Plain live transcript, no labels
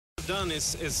done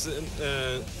is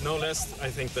no less, I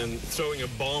think, than throwing a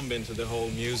bomb into the whole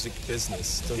music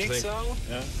business. Don't you think so?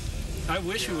 Yeah. I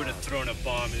wish we would have thrown a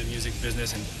bomb in the music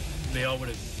business and they all would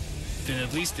have been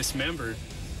at least dismembered.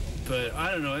 But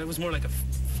I don't know, it was more like a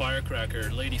firecracker,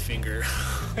 ladyfinger.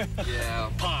 Yeah.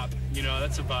 Pop, you know,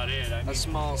 that's about it. I mean, a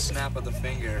small snap of the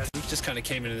finger. We just kind of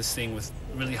came into this thing with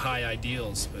really high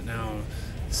ideals, but now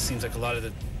it seems like a lot of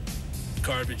the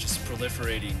garbage is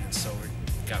proliferating, and so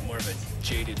we've got more of a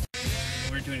jaded.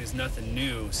 What we're doing is nothing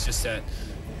new. It's just that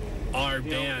our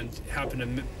band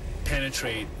happened to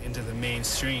penetrate into the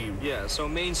mainstream. Yeah, so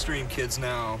mainstream kids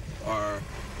now are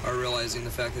realizing the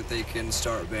fact that they can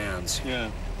start bands. Yeah.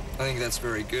 I think that's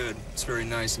very good. It's very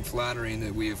nice and flattering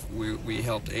that we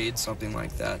helped aid something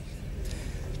like that.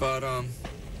 But I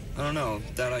don't know.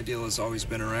 That ideal has always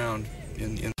been around.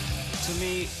 To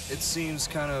me, it seems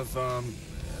kind of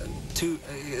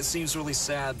it seems really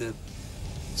sad that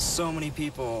so many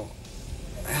people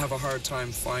have a hard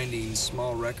time finding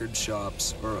small record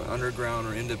shops or underground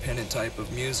or independent type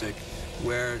of music,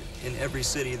 where in every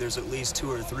city there's at least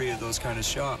 2 or 3 of those kind of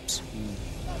shops.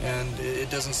 And it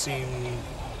doesn't seem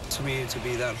to me to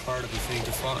be that hard of a thing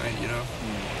to find, you know?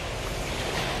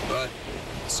 But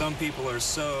some people are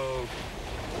so,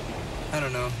 I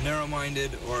don't know,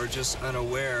 narrow-minded or just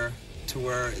unaware to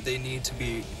where they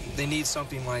need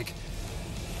something like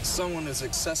someone as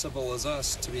accessible as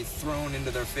us to be thrown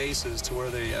into their faces to where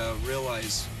they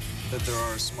realize that there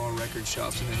are small record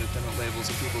shops and independent labels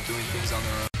and people doing things on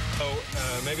their own. So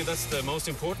maybe that's the most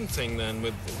important thing then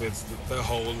with the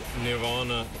whole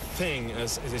Nirvana thing,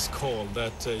 as it is called,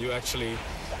 that you actually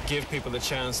give people the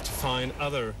chance to find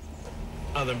other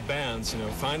bands, you know,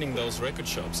 finding those record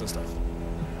shops and stuff.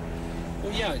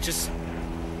 Well, yeah, just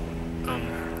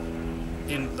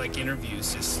in like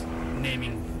interviews, just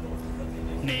naming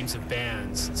names of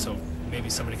bands. So maybe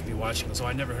somebody could be watching and go, "Oh,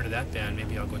 I never heard of that band.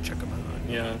 Maybe I'll go check them out."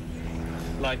 Yeah.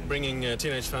 Like bringing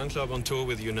Teenage Fan Club on tour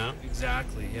with you now?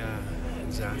 Exactly, yeah,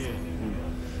 exactly. Yeah.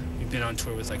 We've been on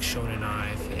tour with like Shonen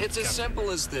Knife. It's as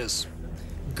simple as this.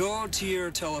 Go to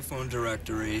your telephone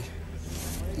directory,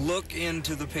 look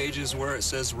into the pages where it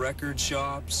says record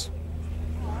shops,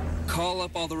 call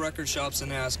up all the record shops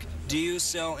and ask, do you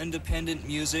sell independent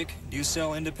music? Do you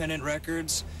sell independent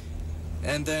records?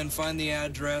 And then find the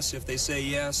address. If they say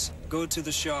yes, go to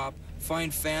the shop.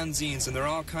 Find fanzines, and there are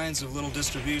all kinds of little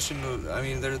distribution. I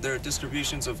mean, there are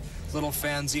distributions of little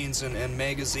fanzines and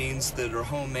magazines that are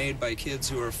homemade by kids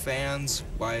who are fans,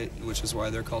 which is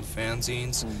why they're called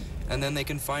fanzines. And then they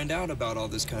can find out about all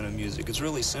this kind of music. It's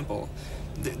really simple.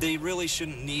 They really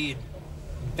shouldn't need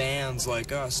bands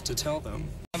like us to tell them.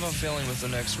 I have a feeling with the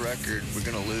next record, we're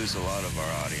going to lose a lot of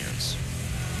our audience.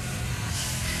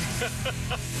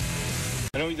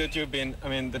 I know that you've been, I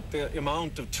mean, the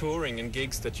amount of touring and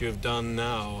gigs that you've done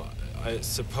now, I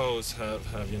suppose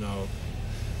have, you know,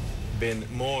 been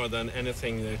more than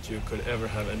anything that you could ever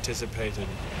have anticipated,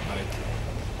 like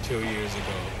 2 years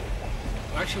ago.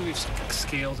 Actually, we've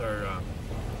scaled our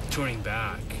touring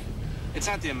back. It's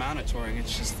not the amount of touring,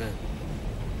 it's just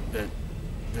the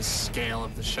scale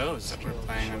of the shows that we're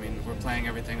playing. I mean, we're playing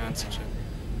everything on such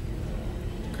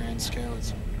a grand scale.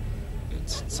 It's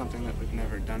something that we've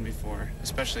never done before,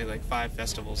 especially like 5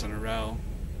 festivals in a row.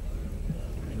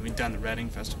 I mean, we've done the Reading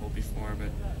Festival before, but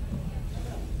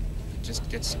it just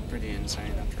gets pretty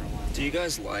insane after a while. Do you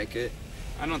guys like it?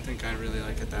 I don't think I really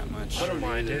like it that much. I don't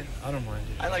mind it. I don't mind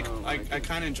it. I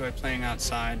kind of enjoy playing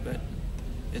outside, but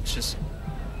it's just,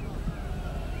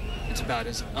 it's about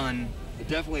as I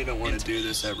definitely don't want to do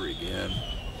this ever again.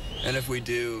 And if we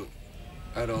do,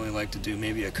 I'd only like to do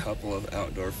maybe a couple of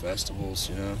outdoor festivals,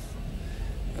 you know?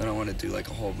 I don't want to do like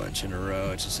a whole bunch in a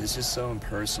row. It's just so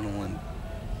impersonal and...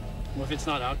 Well, if it's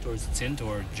not outdoors, it's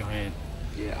indoor, giant.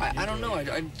 Yeah, I don't know.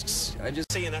 I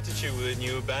just see an attitude with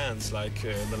new bands like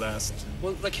the last.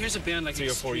 Well, like here's a band like 3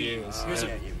 or 4 years.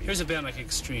 Here's a band like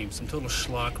Extreme, some total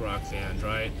schlock rock band,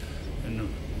 right? And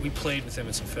we played with them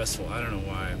at some festival. I don't know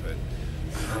why, but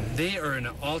they are in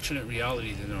an alternate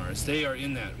reality than ours. They are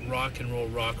in that rock and roll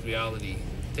rock reality,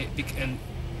 and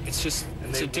it's just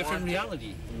it's a different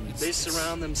reality. They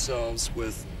surround themselves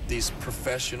with these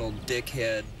professional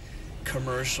dickhead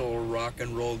commercial rock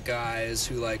and roll guys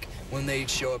who, like, when they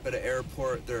show up at an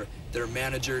airport, their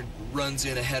manager runs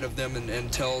in ahead of them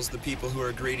and tells the people who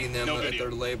are greeting them at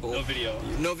their label. No video.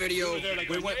 No video.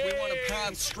 We want to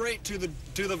pass straight to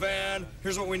the van.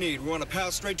 Here's what we need. We want to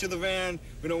pass straight to the van.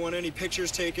 We don't want any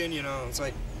pictures taken, you know. It's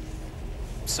like,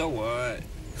 so what?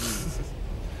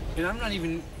 And I'm not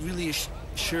even really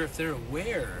sure if they're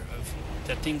aware of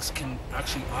that things can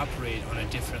actually operate on a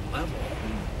different level.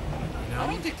 You know? I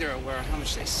don't think they're aware of how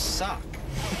much they suck.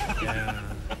 Yeah.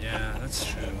 Yeah, that's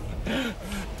true.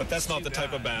 But that's not Too the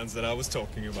type of bad. bands that I was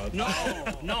talking about.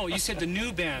 No, you said the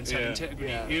new bands have Yeah.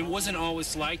 integrity. Yeah. It wasn't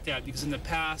always like that, because in the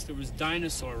past there was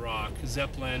dinosaur rock,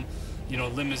 Zeppelin, you know,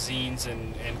 limousines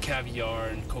and caviar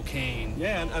and cocaine.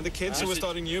 Yeah, and the kids who were Honestly-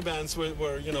 starting new bands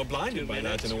were you know, blinded by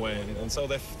that in a way, and so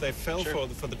they fell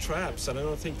for the traps, and I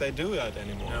don't think they do that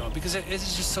anymore. No, because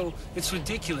it's just so, it's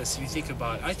ridiculous if you think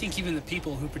about it. I think even the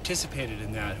people who participated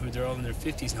in that, they're all in their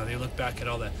 50s now, they look back at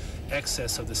all the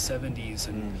excess of the 70s,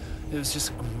 and it was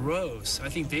just gross. I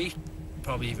think they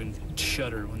probably even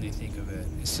shudder when they think of it.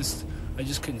 It's just, I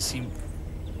just couldn't see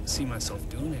myself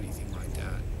doing anything like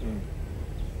that.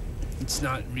 It's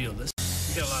not realistic.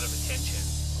 We got a lot of attention,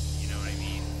 you know what I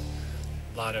mean?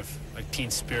 A lot of, like, Teen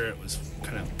Spirit was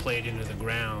kind of played into the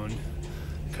ground,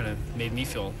 kind of made me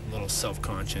feel a little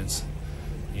self-conscious,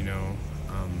 you know.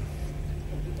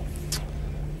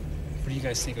 What do you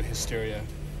guys think of Hysteria?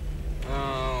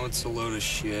 Oh, it's a load of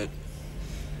shit.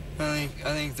 I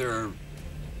think there are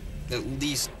at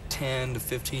least 10 to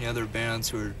 15 other bands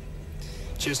who are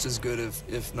just as good,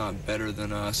 if not better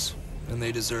than us. And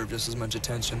they deserve just as much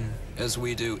attention as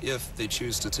we do, if they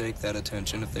choose to take that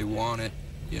attention, if they want it,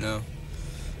 you know.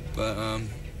 But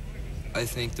I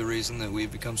think the reason that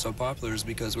we've become so popular is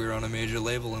because we were on a major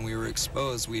label and we were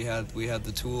exposed. We had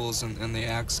the tools and the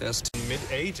access to In the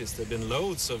mid-ages, there have been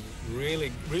loads of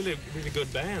really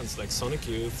good bands like Sonic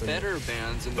Youth and better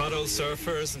bands. And Butthole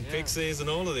Surfers and Pixies and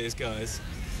all of these guys.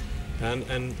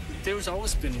 And There's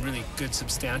always been really good,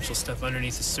 substantial stuff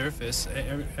underneath the surface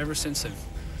ever since the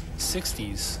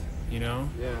 60s, you know?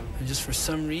 Yeah. And just for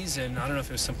some reason, I don't know if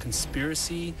there's some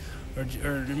conspiracy, or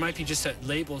it might be just that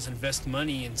labels invest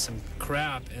money in some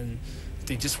crap and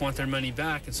they just want their money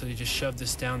back, and so they just shove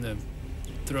this down the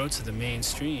throats of the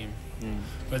mainstream.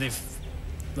 Or they've,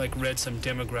 like, read some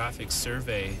demographic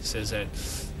survey says that,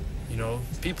 you know,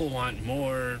 people want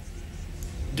more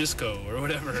disco or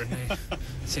whatever, and they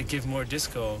say give more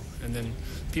disco, and then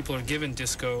people are given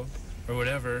disco or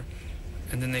whatever,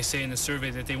 and then they say in the survey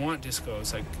that they want disco.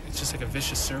 It's just like a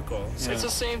vicious circle. So It's the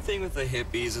same thing with the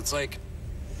hippies. It's like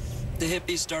the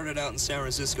hippies started out in San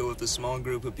Francisco with a small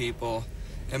group of people,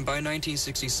 and by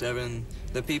 1967,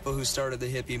 the people who started the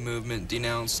hippie movement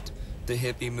denounced the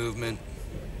hippie movement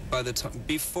by the time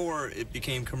before it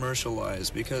became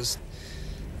commercialized, because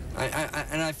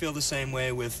I feel the same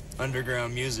way with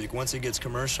underground music. Once it gets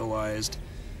commercialized,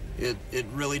 it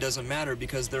really doesn't matter,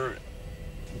 because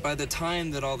by the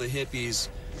time that all the hippies,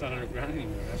 it's not underground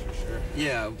anymore, that's for sure.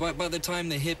 yeah, by the time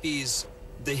the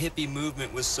hippie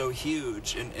movement was so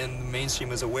huge and the mainstream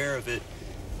was aware of it,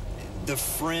 the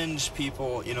fringe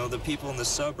people, you know, the people in the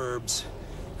suburbs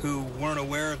who weren't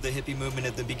aware of the hippie movement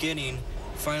at the beginning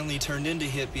finally turned into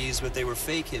hippies, but they were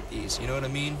fake hippies, you know what I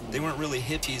mean? They weren't really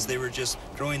hippies, they were just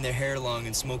growing their hair long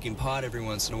and smoking pot every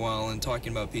once in a while and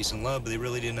talking about peace and love, but they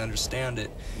really didn't understand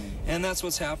it. And that's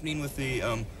what's happening with the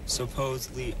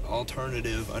supposedly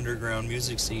alternative underground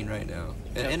music scene right now.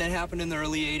 And it happened in the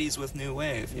early 80s with New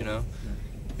Wave, you know?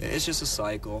 It's just a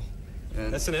cycle.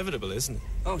 And that's inevitable, isn't it?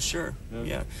 oh, sure,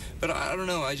 yeah. But I don't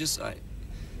know,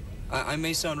 I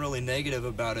may sound really negative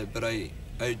about it, but I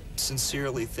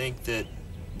sincerely think that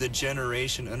the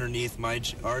generation underneath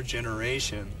our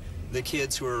generation, the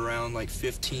kids who are around like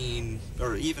 15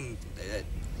 or even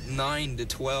 9 to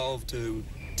 12 to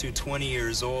 20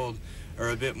 years old, are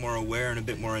a bit more aware and a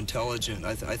bit more intelligent.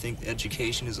 I think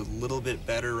education is a little bit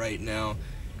better right now,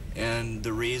 and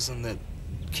the reason that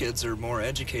kids are more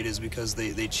educated is because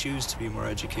they choose to be more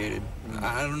educated.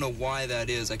 I don't know why that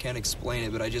is. I can't explain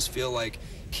it, but I just feel like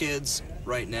kids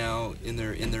right now in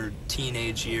their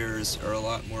teenage years are a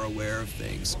lot more aware of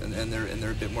things, and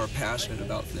they're a bit more passionate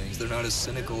about things. They're not as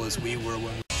cynical as we were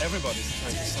when Everybody's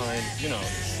trying to sign, you know,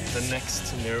 the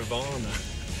next Nirvana.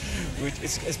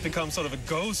 It's become sort of a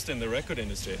ghost in the record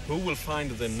industry. Who will find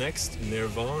the next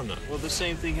Nirvana? Well, the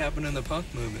same thing happened in the punk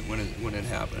movement when it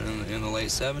happened in the late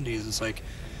 70s. It's like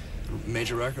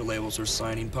major record labels were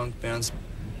signing punk bands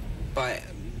by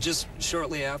just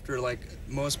shortly after, like,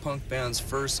 most punk bands'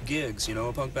 first gigs. You know,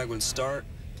 a punk band would start,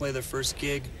 play their first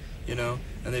gig, you know,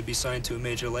 and they'd be signed to a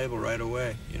major label right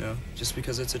away, you know, just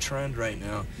because it's a trend right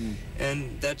now.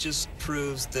 And that just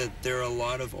proves that there are a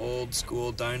lot of old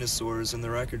school dinosaurs in the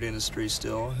record industry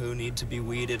still who need to be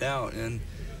weeded out. And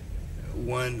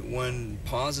one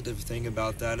positive thing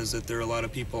about that is that there are a lot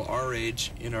of people our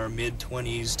age, in our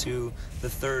mid-20s to the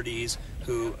 30s,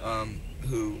 who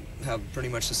have pretty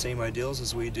much the same ideals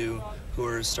as we do, who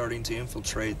are starting to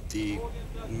infiltrate the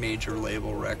major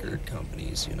label record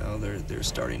companies. You know, they're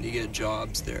starting to get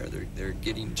jobs there. They're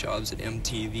getting jobs at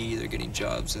MTV. They're getting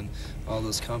jobs in all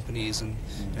those companies and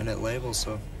at labels.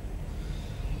 So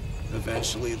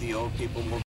eventually the old people will